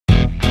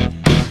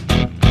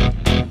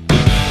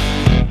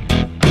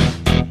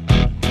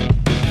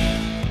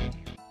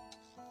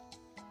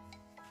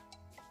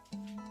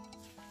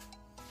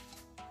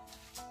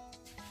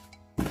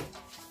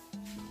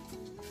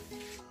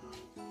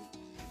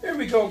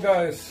go,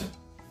 guys,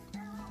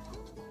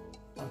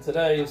 and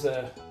today is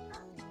a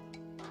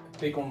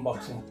big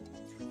unboxing.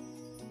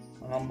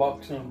 An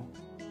unboxing,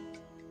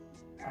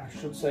 I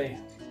should say,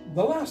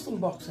 the last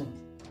unboxing.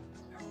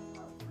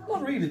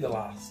 Not really the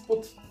last,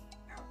 but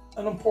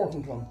an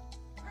important one.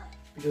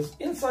 Because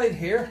inside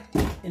here,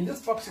 in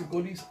this box of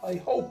goodies, I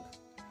hope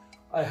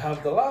I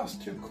have the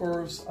last two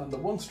curves and the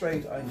one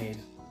straight I need.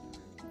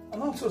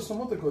 And also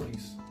some other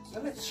goodies. So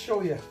let's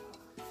show you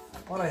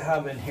what I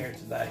have in here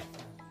today.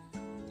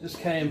 Just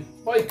came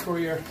by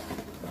courier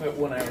about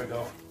 1 hour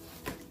ago.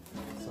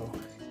 So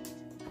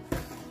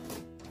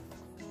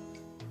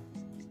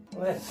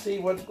let's see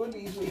what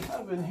goodies we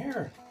have in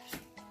here.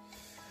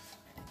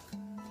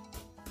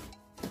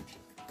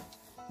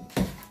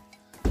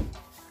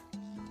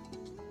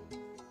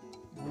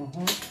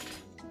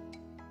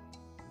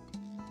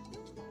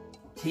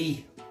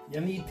 Tea. You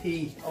need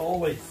tea,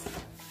 always.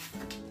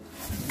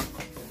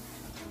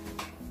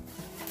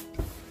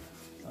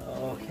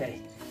 Okay.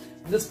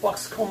 This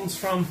box comes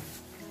from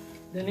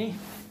Denny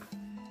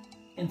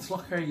in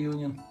Slotcar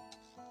Union.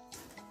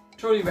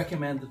 Truly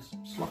recommended.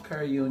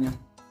 Slotcar Union.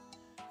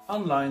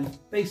 Online,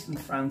 based in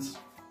France.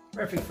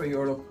 Perfect for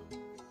Europe.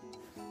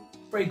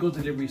 Very good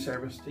delivery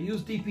service. They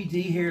use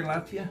DPD here in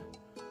Latvia.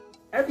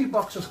 Every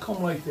box has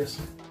come like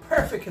this.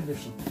 Perfect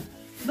condition.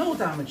 No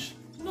damage.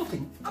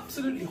 Nothing.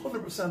 Absolutely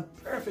 100%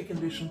 perfect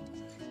condition.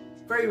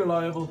 Very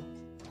reliable.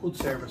 Good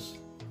service.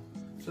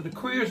 So the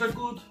couriers are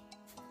good.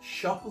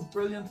 Shop is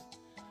brilliant.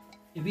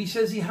 If he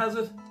says he has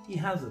it, he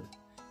has it.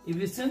 If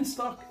it's in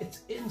stock,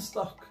 it's in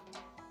stock.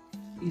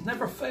 He's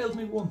never failed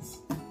me once.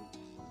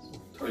 So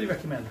totally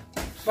recommend it.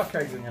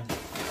 Slotcar Union.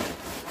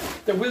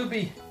 There will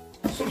be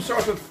some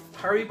sort of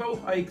Haribo,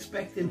 I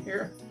expect, in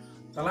here.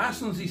 The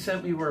last ones he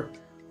sent me were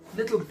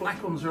little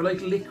black ones, or like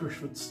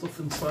licorice with stuff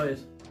inside.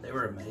 They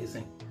were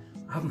amazing.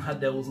 I haven't had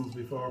those ones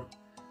before.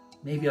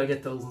 Maybe I'll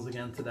get those ones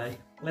again today.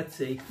 Let's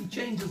see. He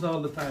changes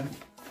all the time.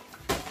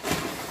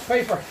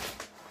 Paper.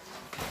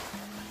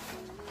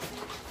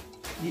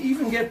 You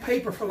even get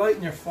paper for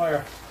lighting your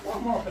fire.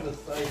 What more can I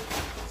say?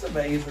 It's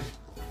amazing.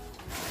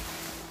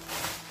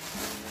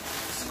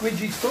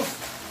 Squidgy stuff.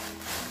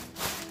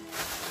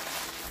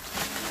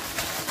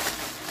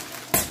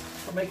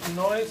 For making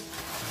noise.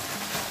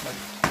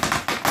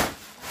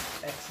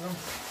 Excellent.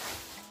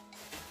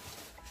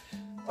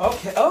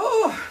 Okay,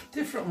 oh,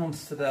 different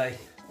ones today.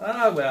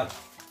 Ah, well.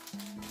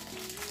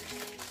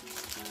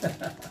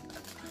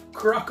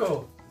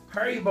 Croco.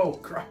 Haribo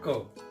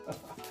Croco.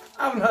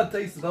 I haven't had a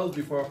taste of those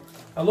before.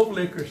 I love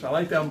licorice. I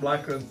like them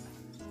black ones.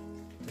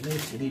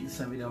 You need to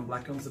send me them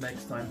black ones the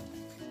next time.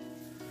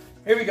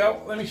 Here we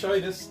go. Let me show you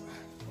this.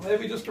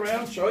 Let me just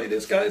around show you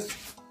this, guys.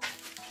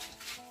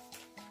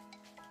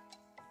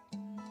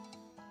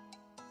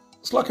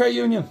 Slotcar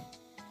Union.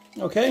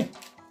 Okay.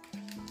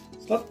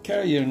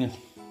 Slotcar Union.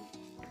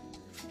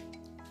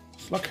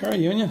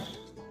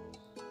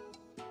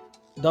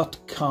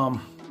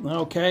 slotcarunion.com.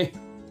 Okay.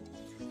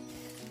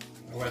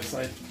 Our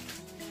website.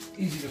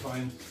 Easy to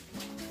find.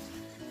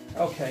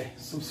 Okay,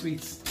 some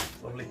sweets.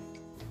 Lovely.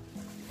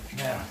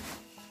 Now,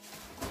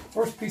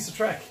 first piece of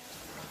track.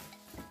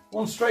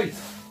 One straight.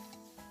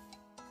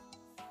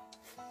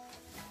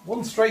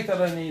 One straight that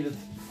I needed.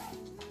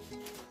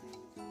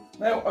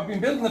 Now, I've been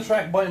building the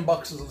track buying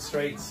boxes of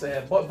straights,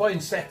 buying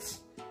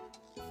sets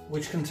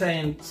which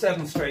contain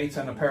 7 straights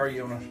and a power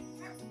unit.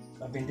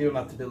 I've been doing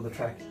that to build the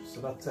track. So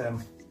that's,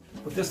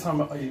 but this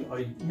time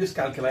I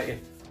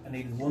miscalculated. I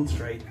needed one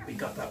straight. We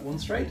got that one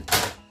straight.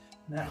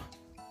 Now,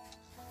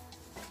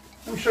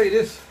 let me show you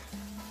this.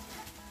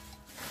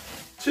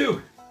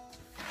 2.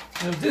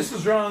 Now, if this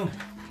is wrong,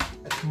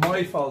 it's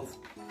my fault.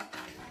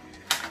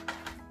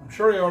 I'm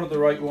sure I ordered the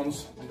right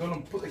ones. I'm going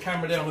to put the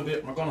camera down a bit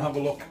and we're going to have a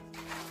look.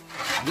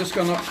 I'm just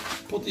going to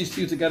put these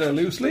two together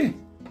loosely.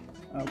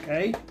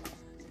 Okay.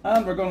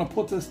 And we're going to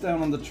put this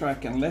down on the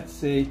track and let's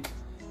see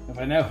if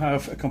I now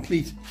have a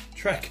complete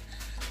track.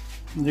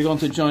 And you're going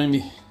to join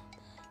me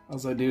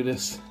as I do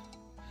this.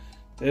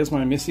 There's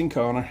my missing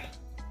corner.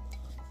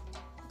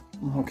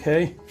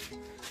 Okay.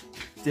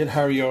 Did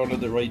Harry order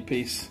the right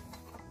piece?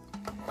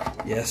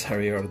 Yes,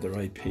 Harry ordered the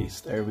right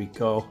piece. There we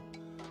go.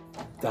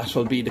 That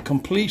will be the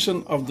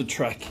completion of the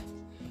track.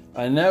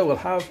 I now will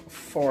have a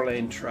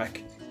 4-lane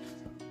track.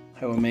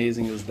 How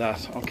amazing is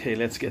that? Okay,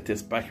 let's get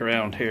this back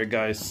around here,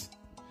 guys.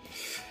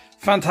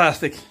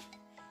 Fantastic.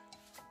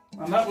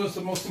 And that was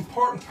the most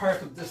important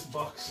part of this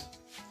box,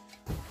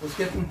 was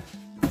getting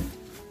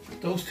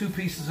those 2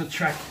 pieces of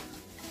track.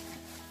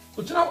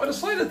 But you know, I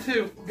decided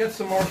to get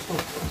some more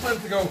stuff. I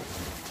decided to go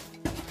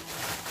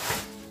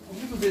a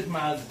little bit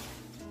mad.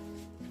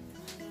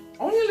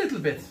 Only a little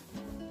bit.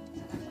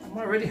 I'm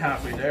already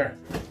halfway there.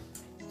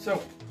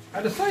 So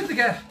I decided to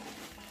get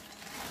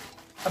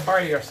a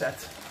barrier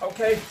set.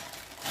 Okay,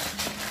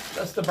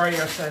 that's the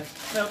barrier set.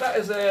 Now that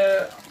is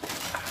a,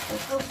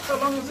 how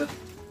long is it?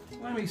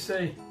 Let me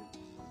see.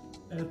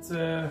 It's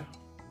of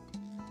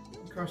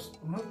course,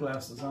 I have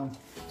glasses on,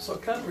 so I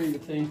can't read a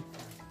thing.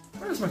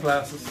 Where's my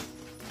glasses?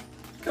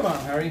 Come on,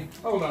 Harry.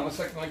 Hold on a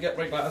second, I'll get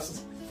my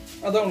glasses.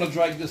 I don't want to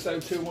drag this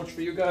out too much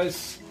for you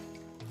guys.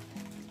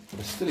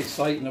 But it's still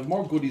exciting. I have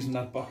more goodies in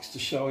that box to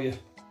show you.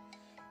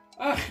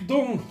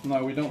 Achtung!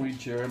 No, we don't read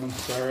German,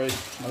 sorry.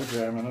 No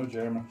German, no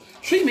German.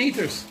 3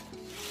 meters.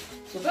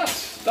 So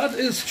that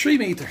is 3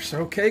 meters.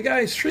 Okay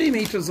guys, 3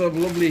 meters of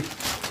lovely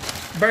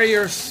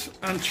barriers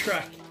and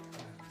track.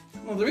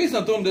 Well, the reason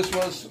I've done this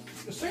was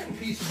there's certain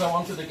pieces I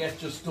wanted to get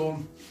just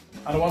done,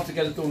 and I want to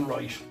get it done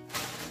right.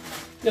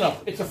 You know,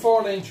 it's a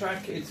 4-lane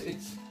track, it's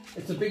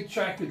a big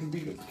track,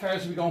 the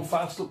cars will be going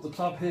fast up the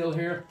top hill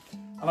here,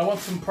 and I want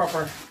some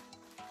proper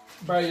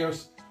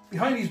barriers.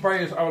 Behind these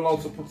barriers I will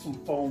also put some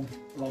foam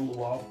along the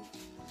wall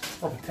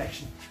for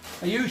protection.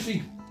 And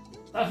usually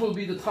that will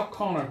be the top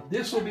corner,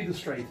 this will be the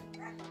straight.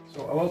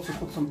 So I'll also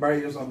put some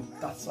barriers on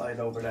that side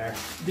over there.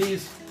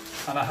 These,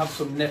 and I have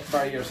some net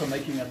barriers I'm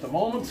making at the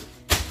moment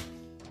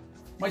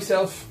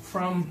myself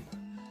from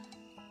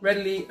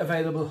readily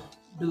available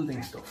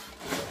building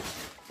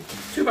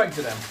stuff. 2 bags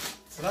of them.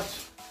 So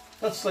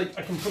that's like,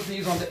 I can put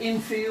these on the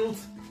infield.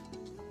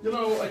 You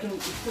know, I can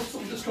put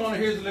something, this corner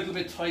here is a little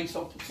bit tight,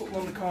 so I'll put something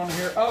on the corner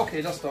here. Oh,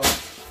 okay, that's done.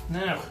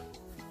 Now,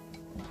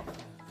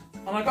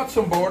 and I got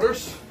some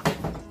borders,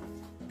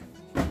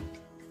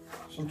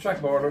 some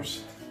track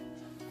borders.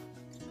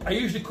 I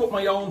usually cut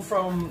my own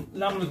from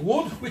laminate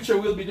wood, which I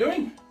will be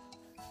doing.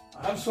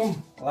 I have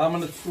some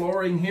laminate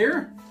flooring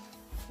here,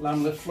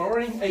 laminate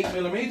flooring,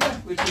 8mm,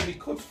 which will be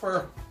cut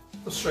for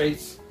the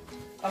straights.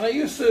 And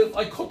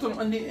I cut them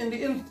in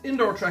the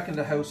indoor track in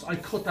the house. I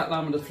cut that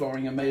laminate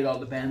flooring and made all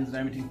the bends and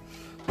everything.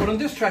 But on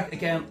this track,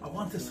 again, I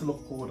want this to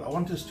look good. I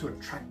want this to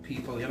attract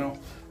people, you know.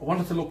 I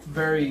want it to look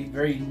very,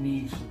 very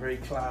neat, very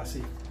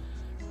classy.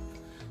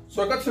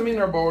 So I got some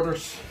inner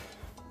borders,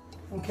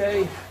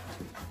 okay,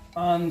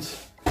 and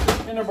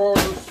inner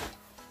borders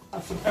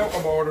and some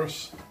outer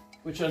borders,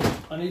 which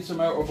I need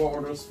some outer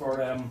borders for,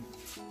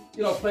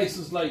 you know,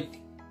 places like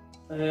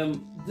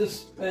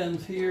this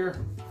bend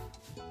here.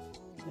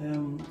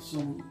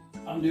 Some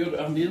on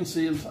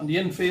the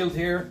infield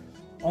here,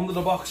 under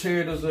the box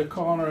here there's a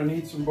corner I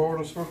need some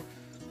borders for.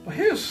 But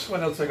here's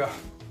what else I got.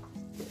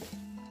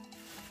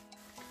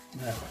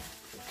 Now,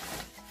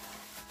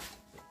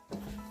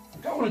 I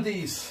got one of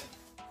these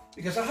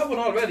because I have one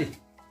already.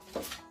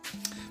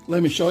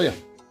 Let me show you.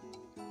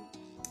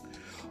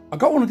 I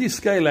got one of these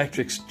Scale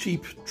Electrics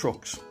cheap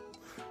trucks.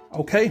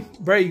 Okay,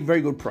 very,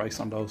 very good price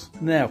on those.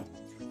 Now,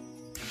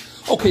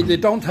 okay, they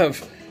don't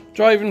have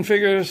driving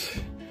figures.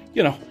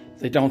 You know,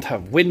 they don't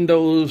have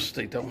windows,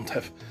 they don't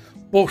have,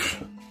 but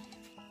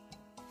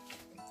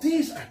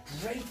these are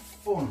great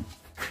fun.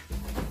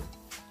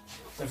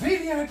 They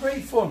really are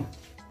great fun.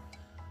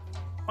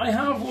 I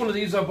have one of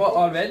these I bought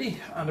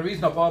already, and the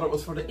reason I bought it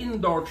was for the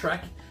indoor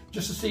track,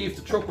 just to see if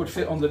the truck would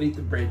fit underneath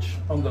the bridge,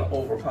 under the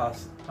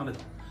overpass. And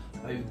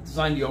I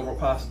designed the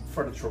overpass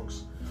for the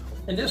trucks.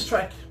 In this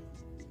track,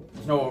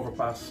 there's no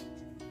overpass,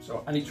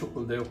 so any truck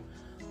will do.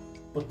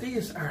 But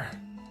these are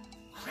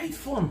great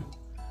fun.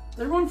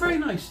 They run very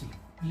nicely.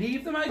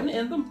 Leave the magnet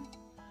in them.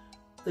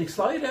 They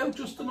slide out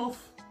just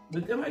enough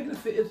with the magnet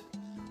fitted,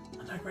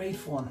 and they're great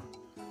fun.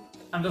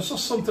 And there's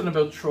just something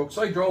about trucks.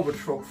 I drove a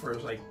truck for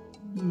like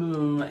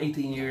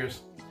 18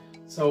 years.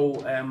 So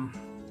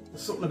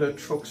there's something about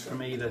trucks for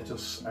me that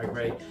just are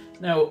great.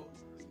 Now,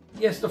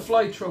 yes, the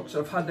fly trucks,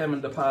 I've had them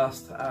in the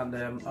past, and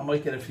I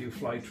might get a few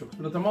fly trucks.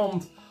 But at the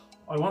moment,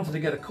 I wanted to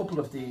get a couple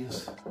of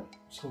these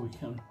so we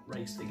can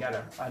race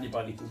together,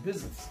 anybody who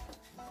visits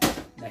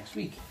next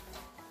week.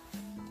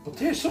 But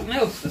here's something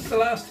else, this is the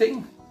last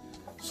thing.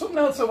 Something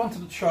else I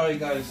wanted to try,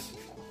 guys.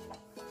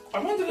 I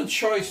wanted to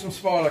try some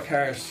smaller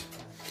cars.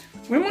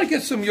 We might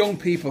get some young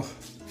people.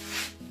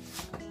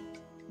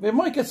 We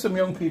might get some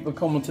young people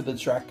coming to the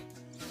track,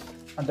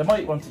 and they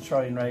might want to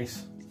try and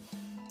race.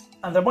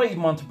 And they might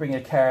even want to bring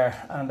a car.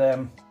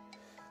 And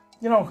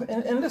you know,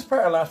 in this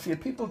part of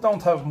Latvia, people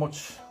don't have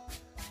much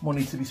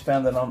money to be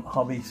spending on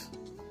hobbies.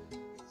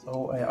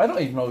 So I don't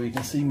even know if you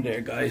can see me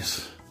there,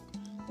 guys.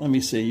 Let me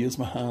see, use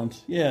my hand.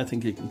 Yeah, I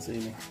think you can see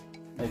me.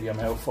 Maybe I'm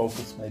out of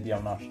focus, maybe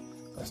I'm not.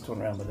 Let's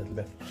turn around a little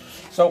bit.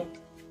 So,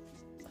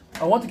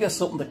 I want to get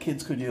something that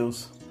kids could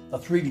use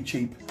that's really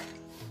cheap.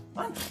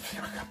 And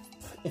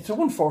it's a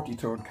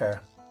 1/43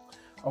 car.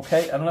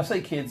 Okay, and when I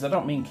say kids, I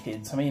don't mean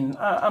kids. I mean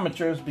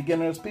amateurs,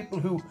 beginners, people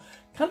who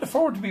can't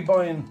afford to be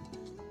buying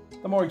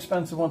the more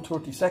expensive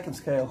 1/32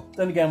 scale.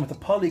 Then again, with the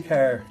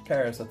polycar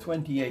cars at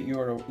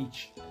 €28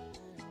 each,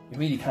 you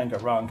really can't go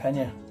wrong, can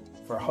you?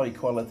 For high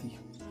quality.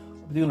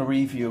 I'll be doing a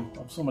review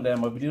of some of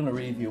them. I'll be doing a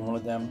review of one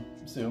of them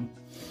soon.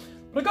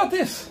 But I got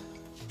this.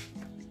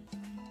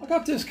 I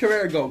got this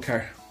Carrera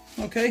go-kart.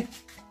 Okay?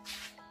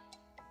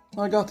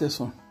 I got this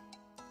one.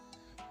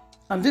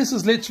 And this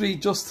is literally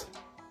just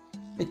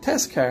a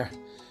test car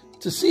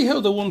to see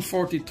how the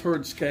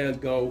 1/43 scale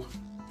go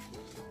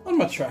on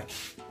my track.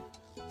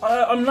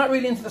 I'm not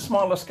really into the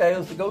smaller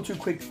scales. They go too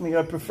quick for me.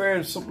 I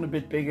prefer something a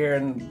bit bigger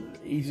and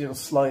easier to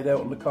slide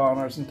out in the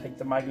corners and take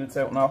the magnets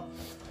out and all.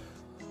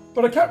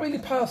 But I can't really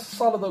pass a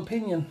solid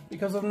opinion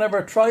because I've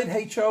never tried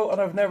HO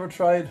and I've never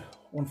tried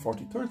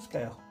 1/43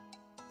 scale.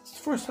 It's the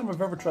first time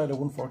I've ever tried a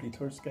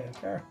 1/43 scale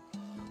car.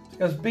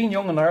 Because being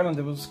young in Ireland,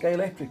 there was scale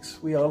electrics.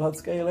 We all had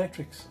scale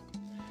electrics.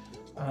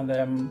 And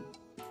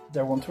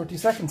they're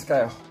 1/32nd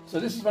scale. So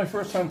this is my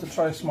first time to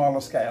try a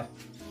smaller scale.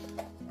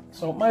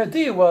 So my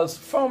idea was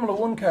Formula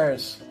 1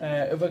 cars.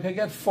 If I could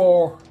get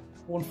 4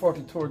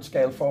 1/43rd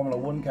scale Formula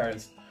 1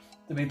 cars,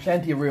 there'd be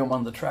plenty of room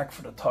on the track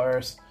for the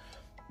tyres,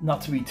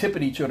 not to be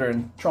tipping each other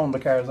and throwing the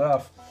cars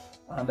off.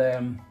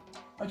 And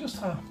I just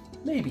thought,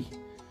 maybe,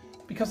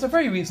 because they're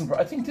very reasonable.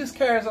 I think this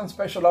car is on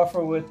special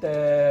offer with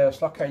the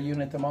slot car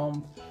unit at the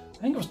moment. I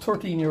think it was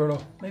 €13,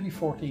 maybe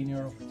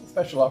 €14,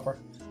 special offer.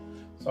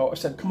 So I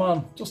said, come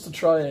on, just to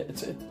try it.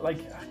 It's like,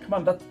 come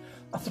on, that's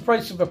the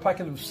price of a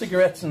packet of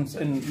cigarettes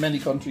in many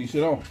countries,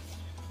 you know.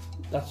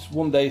 That's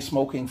one day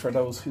smoking for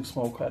those who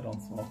smoke. I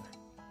don't smoke.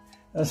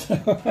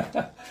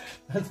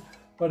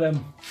 But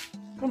I'm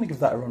going to give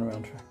that a run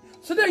around track.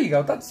 So there you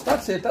go.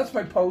 That's it. That's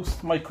my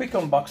post, my quick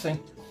unboxing.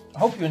 I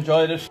hope you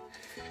enjoyed it.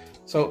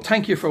 So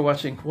thank you for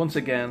watching once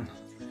again.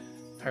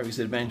 Harry's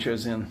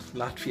adventures in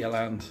Latvia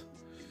land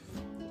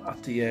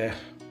at the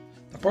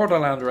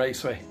Borderland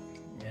Raceway.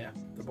 Yeah,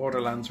 the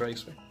Borderlands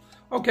Raceway.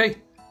 Okay,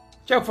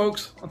 ciao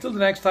folks. Until the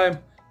next time.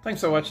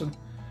 Thanks for watching.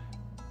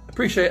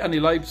 Appreciate any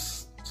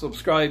likes,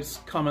 subscribes,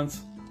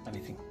 comments,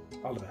 anything.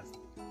 All the best.